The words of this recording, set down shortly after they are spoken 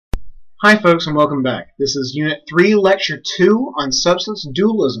Hi folks and welcome back. This is Unit 3, Lecture 2 on Substance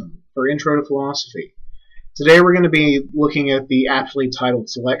Dualism for Intro to Philosophy. Today we're going to be looking at the aptly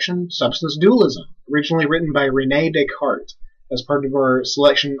titled selection, Substance Dualism, originally written by René Descartes as part of our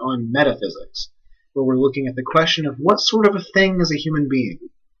selection on metaphysics, where we're looking at the question of what sort of a thing is a human being.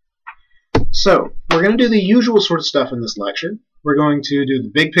 So, we're going to do the usual sort of stuff in this lecture. We're going to do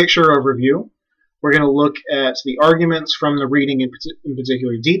the big picture overview. We're going to look at the arguments from the reading in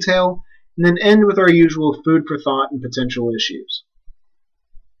particular detail, and then end with our usual food for thought and potential issues.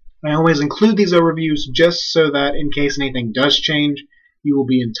 I always include these overviews just so that in case anything does change, you will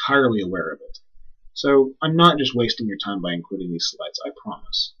be entirely aware of it. So I'm not just wasting your time by including these slides, I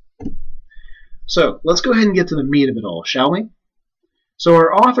promise. So let's go ahead and get to the meat of it all, shall we? So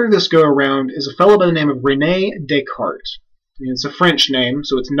our author this go-around is a fellow by the name of René Descartes. It's a French name,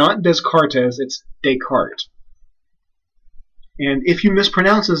 so it's not Descartes, it's Descartes. And if you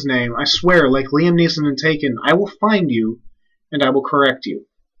mispronounce his name, I swear, like Liam Neeson in Taken, I will find you and I will correct you.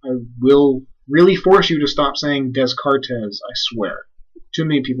 I will really force you to stop saying Descartes, I swear. Too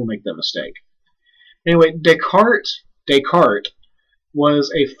many people make that mistake. Anyway, Descartes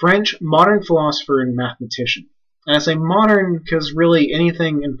was a French modern philosopher and mathematician. And I say modern because really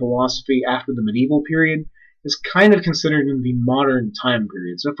anything in philosophy after the medieval period is kind of considered in the modern time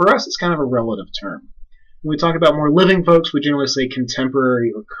period. So for us, it's kind of a relative term. When we talk about more living folks, we generally say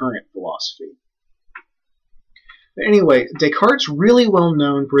contemporary or current philosophy. But anyway, Descartes is really well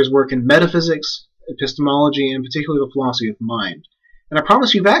known for his work in metaphysics, epistemology, and particularly the philosophy of mind. And I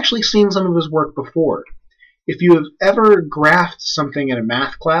promise you've actually seen some of his work before. If you have ever graphed something in a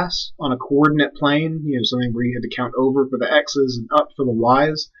math class on a coordinate plane, something where you had to count over for the x's and up for the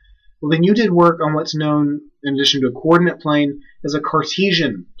y's, well then you did work on what's known, in addition to a coordinate plane, as a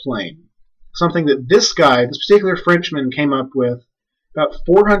Cartesian plane. Something that this guy, this particular Frenchman, came up with about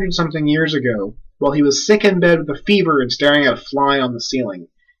 400-something years ago while he was sick in bed with a fever and staring at a fly on the ceiling,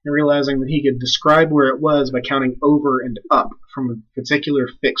 and realizing that he could describe where it was by counting over and up from a particular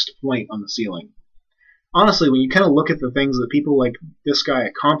fixed point on the ceiling. Honestly, when you kind of look at the things that people like this guy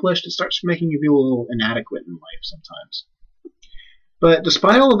accomplished, it starts making you feel a little inadequate in life sometimes. But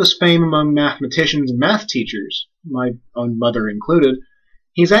despite all of his fame among mathematicians and math teachers, my own mother included,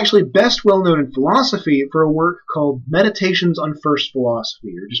 he's actually best well known in philosophy for a work called Meditations on First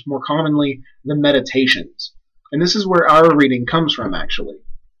Philosophy, or just more commonly, the Meditations. And this is where our reading comes from, actually.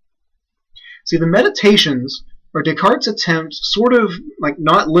 See, the Meditations are Descartes' attempt, sort of, like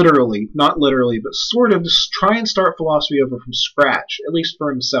not literally, but sort of to try and start philosophy over from scratch, at least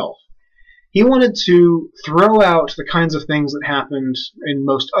for himself. He wanted to throw out the kinds of things that happened in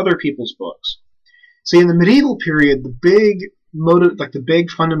most other people's books. See, in the medieval period, the big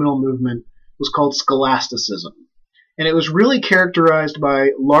fundamental movement was called scholasticism. And it was really characterized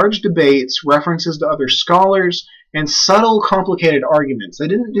by large debates, references to other scholars, and subtle, complicated arguments. They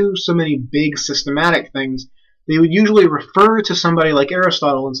didn't do so many big systematic things. They would usually refer to somebody like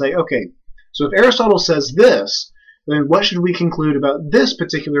Aristotle and say, okay, so if Aristotle says this, then what should we conclude about this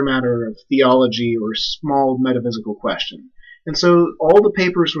particular matter of theology or small metaphysical question? And so all the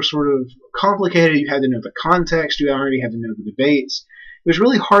papers were sort of complicated. You had to know the context. You already had to know the debates. It was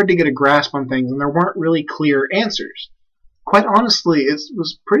really hard to get a grasp on things, and there weren't really clear answers. Quite honestly, it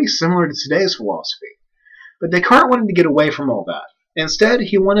was pretty similar to today's philosophy. But Descartes wanted to get away from all that. Instead,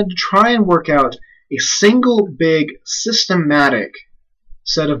 he wanted to try and work out a single big systematic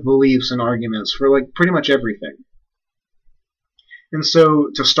set of beliefs and arguments for pretty much everything. And so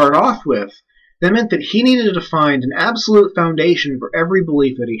to start off with, that meant that he needed to find an absolute foundation for every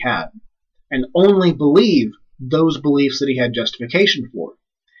belief that he had, and only believe those beliefs that he had justification for.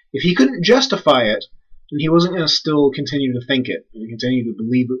 If he couldn't justify it, then he wasn't going to still continue to think it, and continue to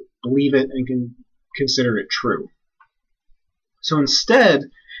believe it and consider it true. So instead,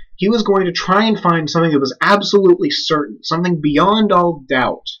 he was going to try and find something that was absolutely certain, something beyond all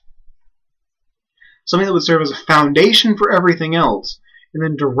doubt, something that would serve as a foundation for everything else, and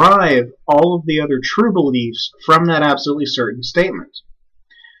then derive all of the other true beliefs from that absolutely certain statement.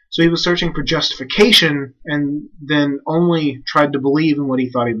 So he was searching for justification, and then only tried to believe in what he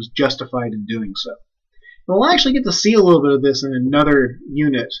thought he was justified in doing so. And we'll actually get to see a little bit of this in another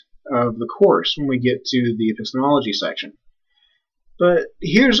unit of the course when we get to the epistemology section. But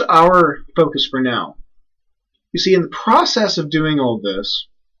here's our focus for now. You see, in the process of doing all this,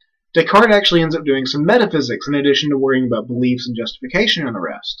 Descartes actually ends up doing some metaphysics in addition to worrying about beliefs and justification and the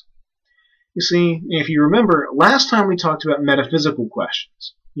rest. You see, if you remember, last time we talked about metaphysical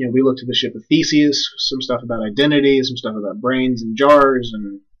questions. We looked at the ship of Theseus, some stuff about identity, some stuff about brains and jars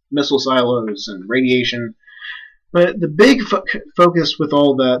and missile silos and radiation. But the big focus with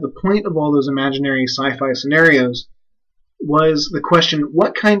all that, the point of all those imaginary sci-fi scenarios, was the question,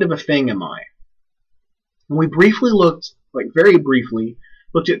 what kind of a thing am I? And we briefly looked, very briefly,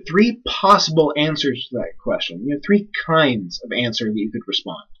 looked at three possible answers to that question. You know, three kinds of answer that you could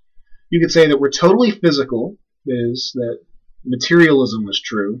respond. You could say that we're totally physical, that is, that materialism is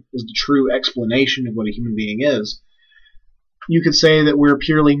the true explanation of what a human being is. You could say that we're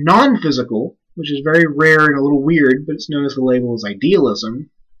purely non-physical, which is very rare and a little weird, but it's known as the label as idealism.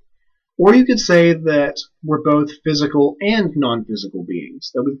 Or you could say that we're both physical and non-physical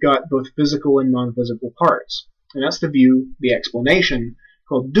beings, that we've got both physical and non-physical parts. And that's the view, the explanation,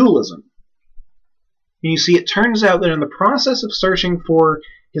 called dualism. And you see, it turns out that in the process of searching for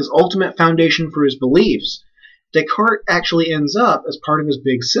his ultimate foundation for his beliefs, Descartes actually ends up, as part of his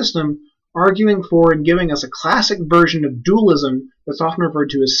big system, arguing for and giving us a classic version of dualism that's often referred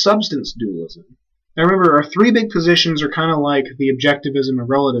to as substance dualism. Now remember, our three big positions are kind of like the objectivism and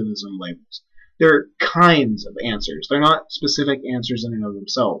relativism labels. They're kinds of answers. They're not specific answers in and of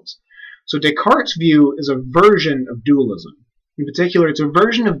themselves. So Descartes' view is a version of dualism. In particular, it's a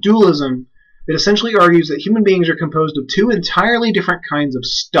version of dualism that essentially argues that human beings are composed of two entirely different kinds of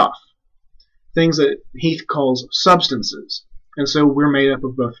stuff, things that Heath calls substances. And so we're made up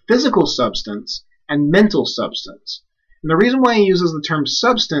of both physical substance and mental substance. And the reason why he uses the term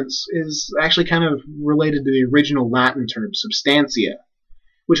substance is actually kind of related to the original Latin term substantia,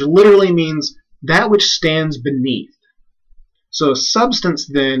 which literally means that which stands beneath. So substance,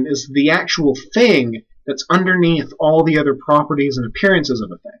 then, is the actual thing that's underneath all the other properties and appearances of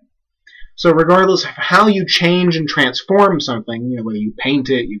a thing. So regardless of how you change and transform something, whether you paint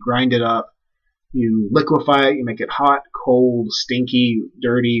it, you grind it up, you liquefy it, you make it hot, cold, stinky,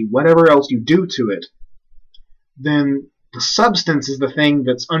 dirty, whatever else you do to it, then the substance is the thing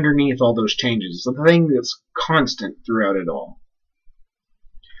that's underneath all those changes. It's the thing that's constant throughout it all.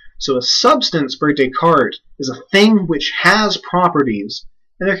 So a substance, for Descartes, is a thing which has properties,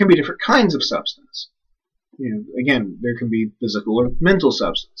 and there can be different kinds of substance. Again, there can be physical or mental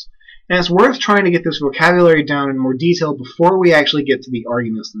substance. And it's worth trying to get this vocabulary down in more detail before we actually get to the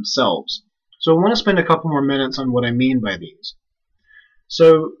arguments themselves. So I want to spend a couple more minutes on what I mean by these.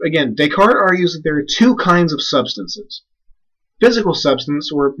 So again, Descartes argues that there are two kinds of substances. Physical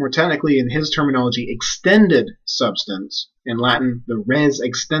substance, or more technically in his terminology, extended substance, in Latin the res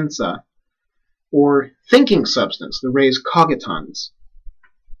extensa, or thinking substance, the res cogitans.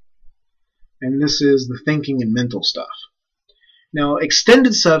 And this is the thinking and mental stuff. Now,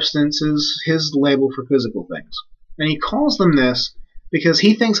 extended substance is his label for physical things. And he calls them this because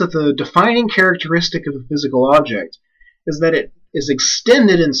he thinks that the defining characteristic of a physical object is that it is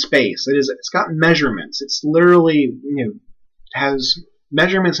extended in space. That is, it's got measurements. It's literally, has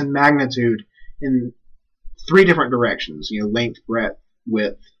measurements and magnitude in three different directions. Length, breadth,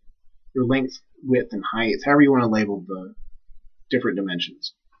 width, or length, width, and height, however you want to label the different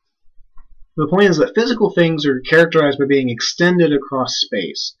dimensions. The point is that physical things are characterized by being extended across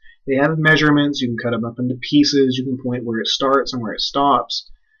space. They have measurements, you can cut them up into pieces, you can point where it starts and where it stops.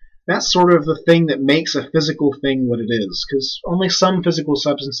 That's sort of the thing that makes a physical thing what it is, because only some physical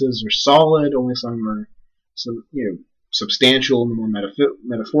substances are solid, only some are substantial in the more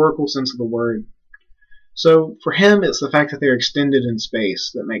metaphorical sense of the word. So for him, it's the fact that they're extended in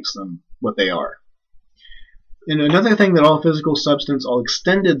space that makes them what they are. And another thing that all physical substance, all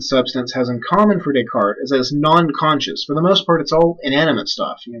extended substance has in common for Descartes is that it's non-conscious. For the most part, it's all inanimate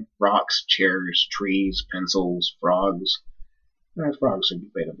stuff. Rocks, chairs, trees, pencils, frogs. Frogs are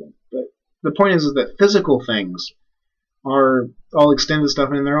debatable. But the point is that physical things are all extended stuff,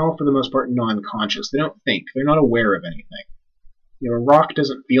 and they're all, for the most part, non-conscious. They don't think. They're not aware of anything. A rock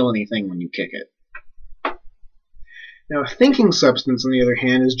doesn't feel anything when you kick it. Now, a thinking substance, on the other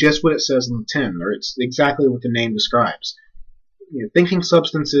hand, is just what it says in the tin, or it's exactly what the name describes. Thinking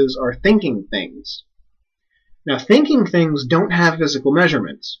substances are thinking things. Now, thinking things don't have physical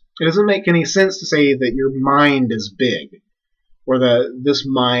measurements. It doesn't make any sense to say that your mind is big, or that this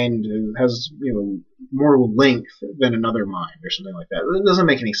mind has more length than another mind, or something like that. It doesn't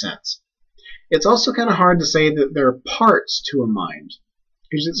make any sense. It's also kind of hard to say that there are parts to a mind,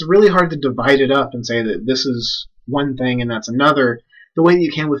 because it's really hard to divide it up and say that this is one thing and that's another, the way that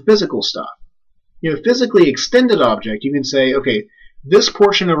you can with physical stuff. Physically extended object, you can say, okay, this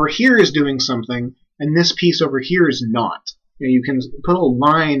portion over here is doing something, and this piece over here is not. You can put a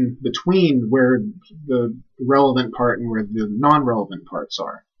line between where the relevant part and where the non-relevant parts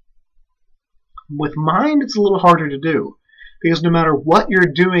are. With mind, it's a little harder to do, because no matter what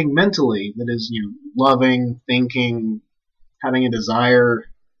you're doing mentally, that is, loving, thinking, having a desire,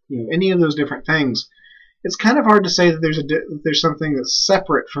 any of those different things, it's kind of hard to say that there's something that's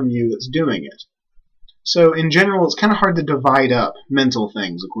separate from you that's doing it. So in general, it's kind of hard to divide up mental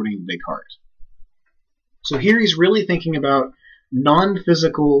things, according to Descartes. So here he's really thinking about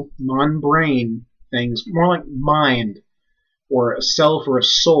non-physical, non-brain things, more like mind, or a self or a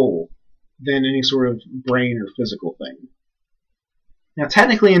soul, than any sort of brain or physical thing. Now,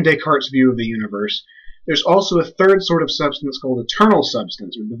 technically, in Descartes' view of the universe, there's also a third sort of substance called eternal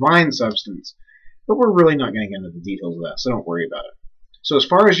substance, or divine substance, but we're really not going to get into the details of that, so don't worry about it. So as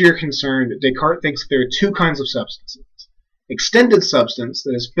far as you're concerned, Descartes thinks there are two kinds of substances. Extended substance,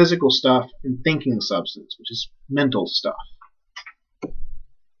 that is physical stuff, and thinking substance, which is mental stuff.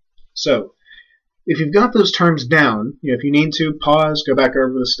 So, if you've got those terms down, if you need to, pause, go back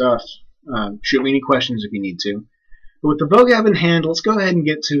over the stuff, shoot me any questions if you need to. But with the vocab in hand, let's go ahead and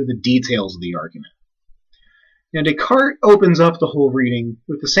get to the details of the argument. Now, Descartes opens up the whole reading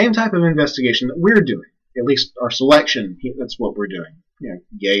with the same type of investigation that we're doing. At least our selection, that's what we're doing.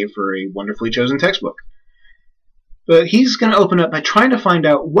 Yay for a wonderfully chosen textbook. But he's going to open up by trying to find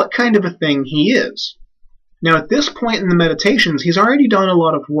out what kind of a thing he is. Now, at this point in the meditations, he's already done a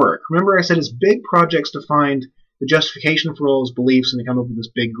lot of work. Remember, I said his big project's to find the justification for all his beliefs and to come up with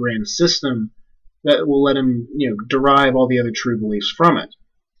this big grand system that will let him, derive all the other true beliefs from it.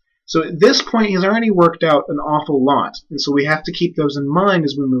 So at this point, he's already worked out an awful lot, and so we have to keep those in mind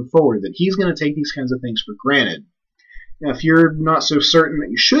as we move forward, that he's going to take these kinds of things for granted. Now, if you're not so certain that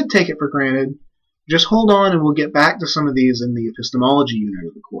you should take it for granted, just hold on and we'll get back to some of these in the epistemology unit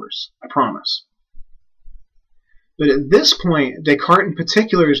of the course, I promise. But at this point, Descartes in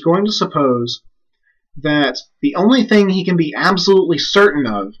particular is going to suppose that the only thing he can be absolutely certain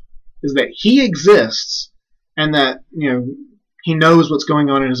of is that he exists and that, he knows what's going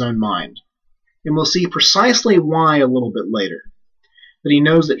on in his own mind. And we'll see precisely why a little bit later. But he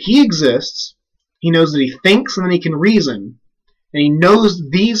knows that he exists, he knows that he thinks and that he can reason, and he knows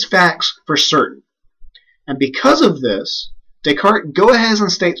these facts for certain. And because of this, Descartes goes ahead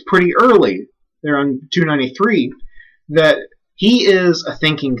and states pretty early, there on 293, that he is a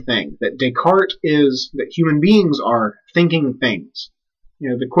thinking thing, that Descartes is, that human beings are thinking things.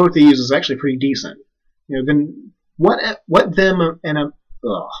 The quote they use is actually pretty decent. Then what then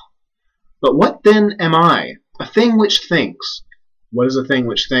am I? A thing which thinks. What is a thing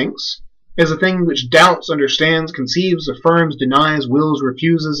which thinks? It is a thing which doubts, understands, conceives, affirms, denies, wills,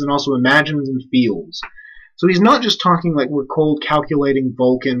 refuses, and also imagines and feels. So he's not just talking like we're cold, calculating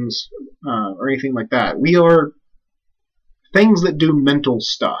Vulcans or anything like that. We are things that do mental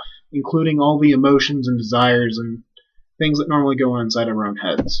stuff, including all the emotions and desires and things that normally go on inside our own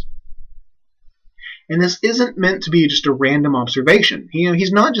heads. And this isn't meant to be just a random observation.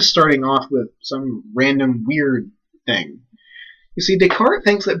 He's not just starting off with some random weird thing. You see, Descartes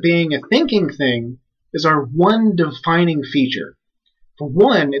thinks that being a thinking thing is our one defining feature. For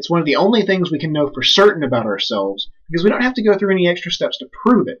one, it's one of the only things we can know for certain about ourselves, because we don't have to go through any extra steps to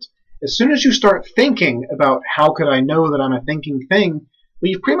prove it. As soon as you start thinking about how could I know that I'm a thinking thing, well,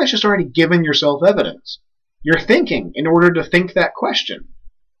 you've pretty much just already given yourself evidence. You're thinking in order to think that question.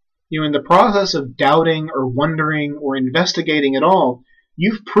 In the process of doubting or wondering or investigating at all,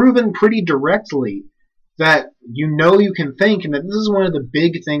 you've proven pretty directly that you can think and that this is one of the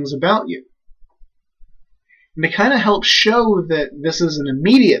big things about you. And to kind of help show that this is an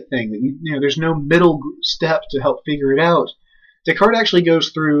immediate thing, that there's no middle step to help figure it out, Descartes actually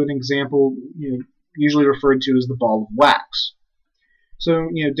goes through an example usually referred to as the ball of wax. So,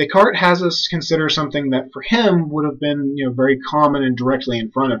 Descartes has us consider something that for him would have been, very common and directly in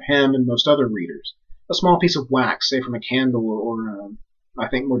front of him and most other readers. A small piece of wax, say from a candle or I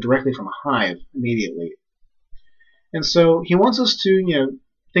think more directly from a hive immediately. And so he wants us to,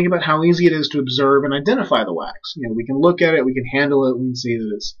 think about how easy it is to observe and identify the wax. We can look at it, we can handle it, we can see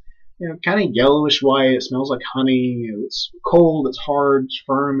that it's, kind of yellowish white, it smells like honey, it's cold, it's hard, it's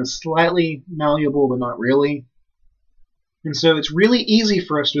firm, it's slightly malleable, but not really. And so it's really easy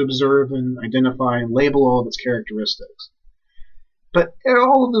for us to observe and identify and label all of its characteristics. But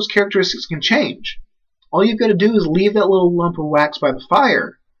all of those characteristics can change. All you've got to do is leave that little lump of wax by the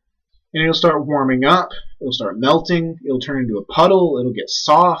fire, and it'll start warming up, it'll start melting, it'll turn into a puddle, it'll get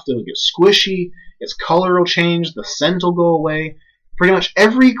soft, it'll get squishy, its color will change, the scent will go away. Pretty much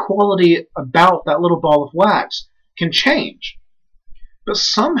every quality about that little ball of wax can change. But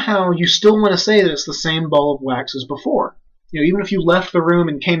somehow you still want to say that it's the same ball of wax as before. Even if you left the room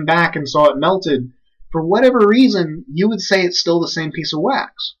and came back and saw it melted, for whatever reason, you would say it's still the same piece of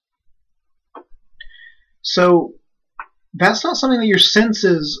wax. So that's not something that your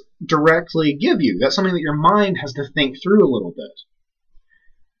senses directly give you. That's something that your mind has to think through a little bit.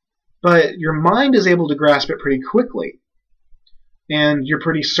 but your mind is able to grasp it pretty quickly, and you're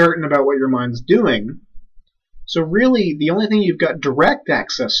pretty certain about what your mind's doing. So really, the only thing you've got direct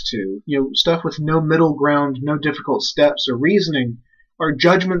access to, stuff with no middle ground, no difficult steps or reasoning, are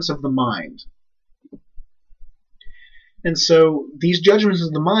judgments of the mind. And so these judgments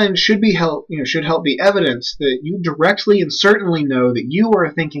of the mind should help be evidence that you directly and certainly know that you are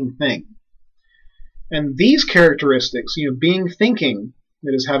a thinking thing. And these characteristics, being thinking,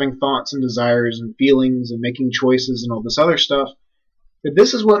 that is having thoughts and desires and feelings and making choices and all this other stuff, that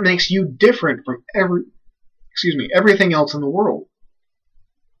this is what makes you different from everything else in the world.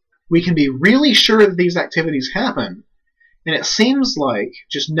 We can be really sure that these activities happen, and it seems like,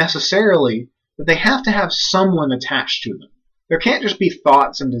 just necessarily, that they have to have someone attached to them. There can't just be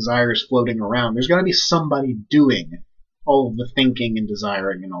thoughts and desires floating around. There's got to be somebody doing all of the thinking and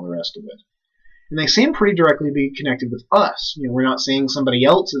desiring and all the rest of it. And they seem pretty directly to be connected with us. We're not seeing somebody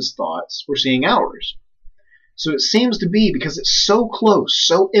else's thoughts, we're seeing ours. So it seems to be, because it's so close,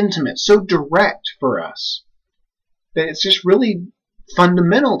 so intimate, so direct for us, that it's just really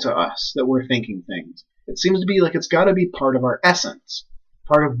fundamental to us that we're thinking things. It seems to be like it's got to be part of our essence.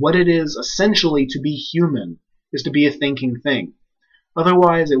 Part of what it is essentially to be human is to be a thinking thing.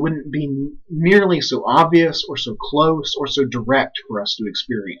 Otherwise, it wouldn't be nearly so obvious or so close or so direct for us to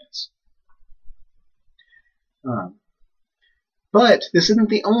experience. But this isn't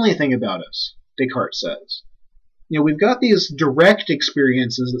the only thing about us, Descartes says. We've got these direct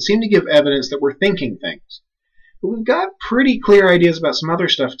experiences that seem to give evidence that we're thinking things. But we've got pretty clear ideas about some other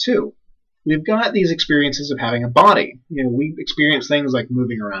stuff too. We've got these experiences of having a body. We experience things like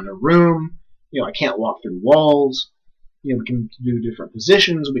moving around a room. I can't walk through walls. We can do different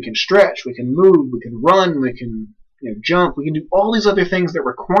positions. We can stretch. We can move. We can run. We can jump. We can do all these other things that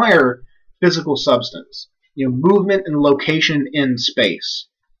require physical substance. Movement and location in space.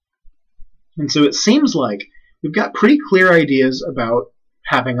 And so it seems like we've got pretty clear ideas about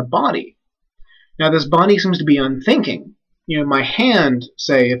having a body. Now, this body seems to be unthinking. My hand,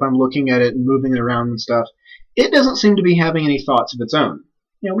 say, if I'm looking at it and moving it around and stuff, it doesn't seem to be having any thoughts of its own.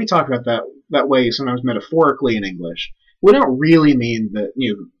 We talk about that way sometimes metaphorically in English. We don't really mean that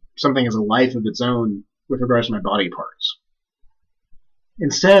something has a life of its own with regards to my body parts.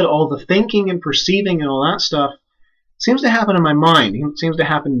 Instead, all the thinking and perceiving and all that stuff seems to happen in my mind. It seems to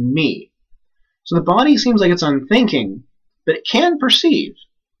happen in me. So the body seems like it's unthinking, but it can perceive.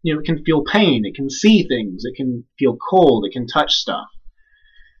 It can feel pain, it can see things, it can feel cold, it can touch stuff.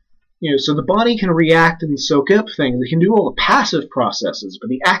 So the body can react and soak up things. It can do all the passive processes, but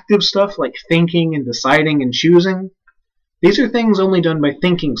the active stuff like thinking and deciding and choosing, these are things only done by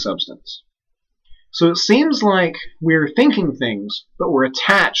thinking substance. So it seems like we're thinking things, but we're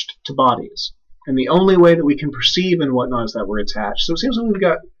attached to bodies. And the only way that we can perceive and whatnot is that we're attached. So it seems like we've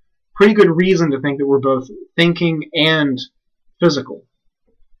got pretty good reason to think that we're both thinking and physical.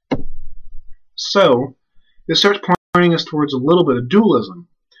 So this starts pointing us towards a little bit of dualism,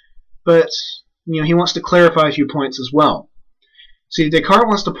 but he wants to clarify a few points as well. See, Descartes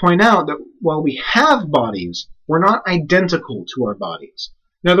wants to point out that while we have bodies, we're not identical to our bodies.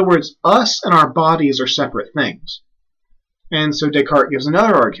 In other words, us and our bodies are separate things. And so Descartes gives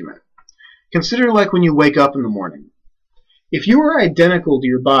another argument. Consider like when you wake up in the morning. If you were identical to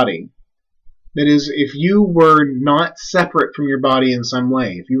your body, that is, if you were not separate from your body in some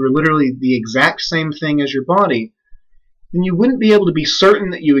way, if you were literally the exact same thing as your body, then you wouldn't be able to be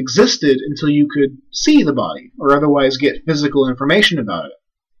certain that you existed until you could see the body, or otherwise get physical information about it.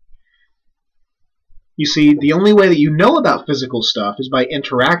 You see, the only way that you know about physical stuff is by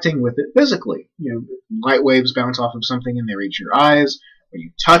interacting with it physically. Light waves bounce off of something and they reach your eyes, or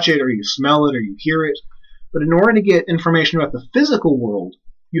you touch it, or you smell it, or you hear it. But in order to get information about the physical world,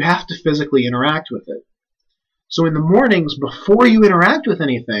 you have to physically interact with it. So in the mornings, before you interact with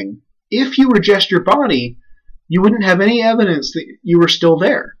anything, if you were just your body, you wouldn't have any evidence that you were still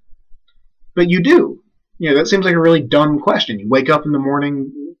there. But you do. That seems like a really dumb question. You wake up in the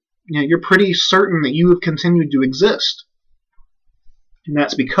morning, you're pretty certain that you have continued to exist. And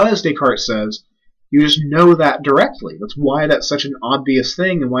that's because, Descartes says, you just know that directly. That's why that's such an obvious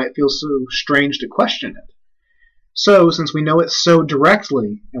thing and why it feels so strange to question it. So, since we know it so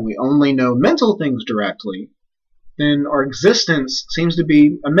directly, and we only know mental things directly, then our existence seems to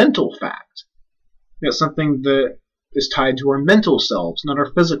be a mental fact. It's something that is tied to our mental selves, not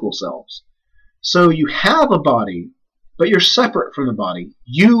our physical selves. So you have a body, but you're separate from the body.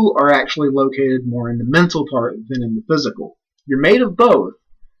 You are actually located more in the mental part than in the physical. You're made of both,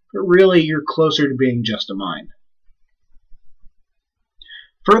 but really you're closer to being just a mind.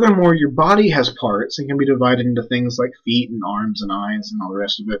 Furthermore, your body has parts and can be divided into things like feet and arms and eyes and all the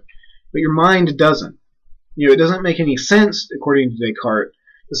rest of it. but your mind doesn't. It doesn't make any sense, according to Descartes,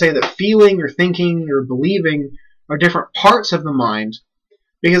 to say that feeling or thinking or believing are different parts of the mind,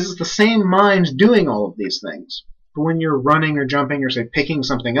 because it's the same mind doing all of these things. But when you're running or jumping or, say, picking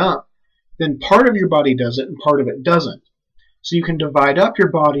something up, then part of your body does it and part of it doesn't. So you can divide up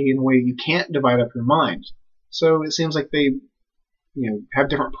your body in a way you can't divide up your mind. So it seems like they have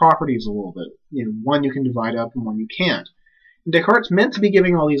different properties a little bit. One you can divide up and one you can't. And Descartes meant to be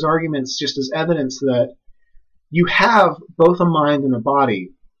giving all these arguments just as evidence that you have both a mind and a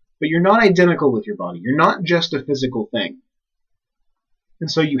body, but you're not identical with your body. You're not just a physical thing.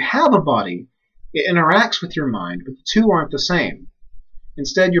 And so you have a body, it interacts with your mind, but the two aren't the same.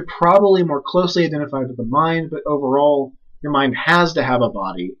 Instead, you're probably more closely identified with the mind, but overall, your mind has to have a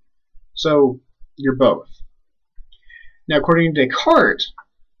body, so you're both. Now, according to Descartes,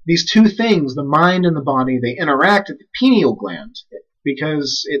 these two things, the mind and the body, they interact at the pineal gland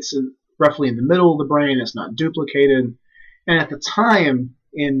because it's roughly in the middle of the brain, it's not duplicated, and at the time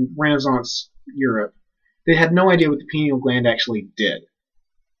in Renaissance Europe, they had no idea what the pineal gland actually did.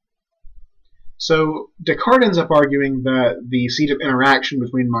 So Descartes ends up arguing that the seat of interaction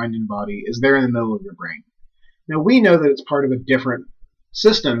between mind and body is there in the middle of your brain. Now we know that it's part of a different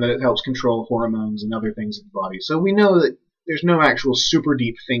system, that it helps control hormones and other things in the body. So we know that there's no actual super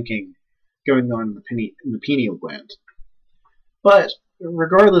deep thinking going on in the pineal gland. But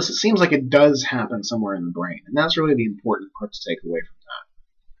regardless, it seems like it does happen somewhere in the brain, and that's really the important part to take away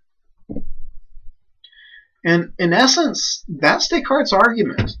from that. And in essence, that's Descartes'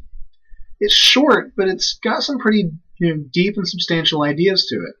 argument. It's short, but it's got some pretty deep and substantial ideas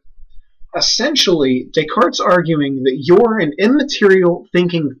to it. Essentially, Descartes' arguing that you're an immaterial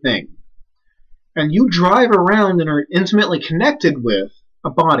thinking thing, and you drive around and are intimately connected with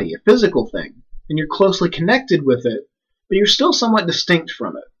a body, a physical thing, and you're closely connected with it, but you're still somewhat distinct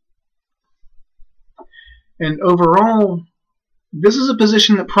from it. And overall, this is a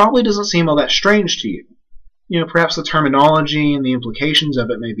position that probably doesn't seem all that strange to you. Perhaps the terminology and the implications of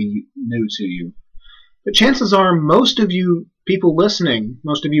it may be new to you. But chances are most of you people listening,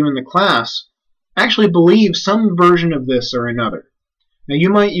 most of you in the class, actually believe some version of this or another. Now you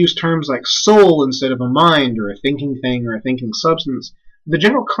might use terms like soul instead of a mind or a thinking thing or a thinking substance. The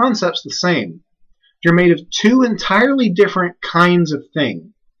general concept's the same. You're made of two entirely different kinds of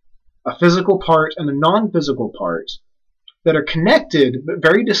thing, a physical part and a non-physical part, that are connected but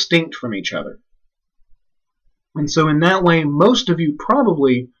very distinct from each other. And so in that way, most of you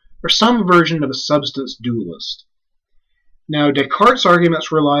probably are some version of a substance dualist. Now, Descartes'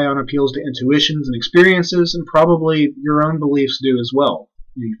 arguments rely on appeals to intuitions and experiences, and probably your own beliefs do as well.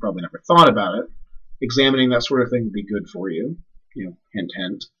 You've probably never thought about it. Examining that sort of thing would be good for you. Hint,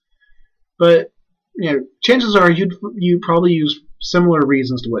 hint. But, chances are you probably use similar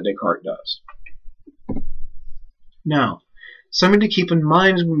reasons to what Descartes does. Now, something to keep in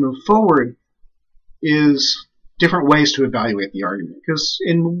mind as we move forward is different ways to evaluate the argument. Because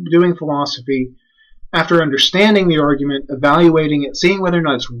in doing philosophy, after understanding the argument, evaluating it, seeing whether or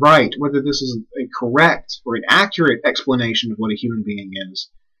not it's right, whether this is a correct or an accurate explanation of what a human being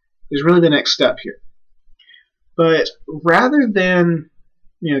is really the next step here. But rather than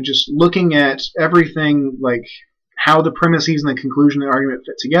just looking at everything like how the premises and the conclusion of the argument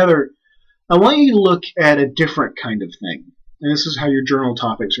fit together, I want you to look at a different kind of thing. And this is how your journal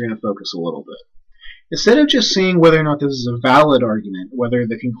topics are going to focus a little bit. Instead of just seeing whether or not this is a valid argument, whether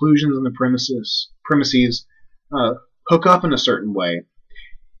the conclusions and the premises hook up in a certain way,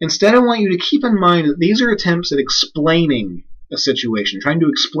 instead I want you to keep in mind that these are attempts at explaining a situation, trying to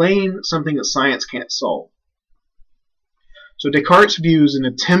explain something that science can't solve. So Descartes views an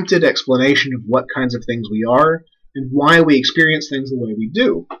attempted explanation of what kinds of things we are and why we experience things the way we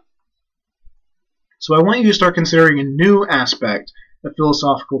do. So I want you to start considering a new aspect of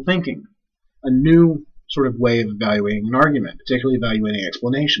philosophical thinking, a new sort of way of evaluating an argument, particularly evaluating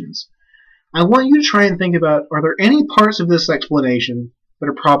explanations. I want you to try and think about, are there any parts of this explanation that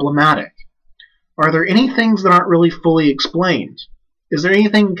are problematic? Are there any things that aren't really fully explained? Is there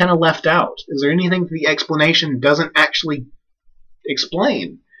anything kind of left out? Is there anything the explanation doesn't actually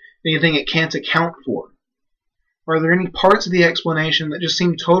explain? Anything it can't account for? Are there any parts of the explanation that just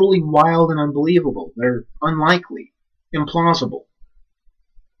seem totally wild and unbelievable? They're unlikely, implausible.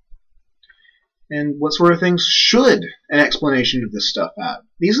 And what sort of things should an explanation of this stuff have?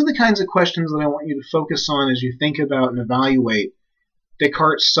 These are the kinds of questions that I want you to focus on as you think about and evaluate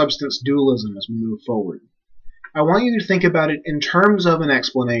Descartes' substance dualism as we move forward. I want you to think about it in terms of an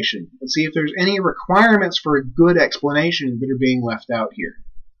explanation and see if there's any requirements for a good explanation that are being left out here.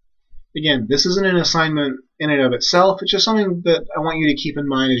 Again, this isn't an assignment in and of itself. It's just something that I want you to keep in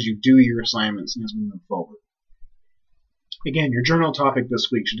mind as you do your assignments and as we move forward. Again, your journal topic this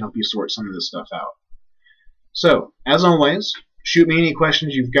week should help you sort some of this stuff out. So, as always, shoot me any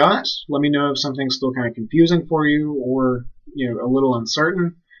questions you've got. Let me know if something's still kind of confusing for you or a little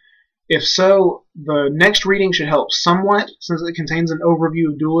uncertain. If so, the next reading should help somewhat since it contains an overview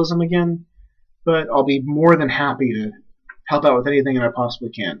of dualism again, but I'll be more than happy to help out with anything that I possibly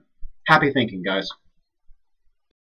can. Happy thinking, guys.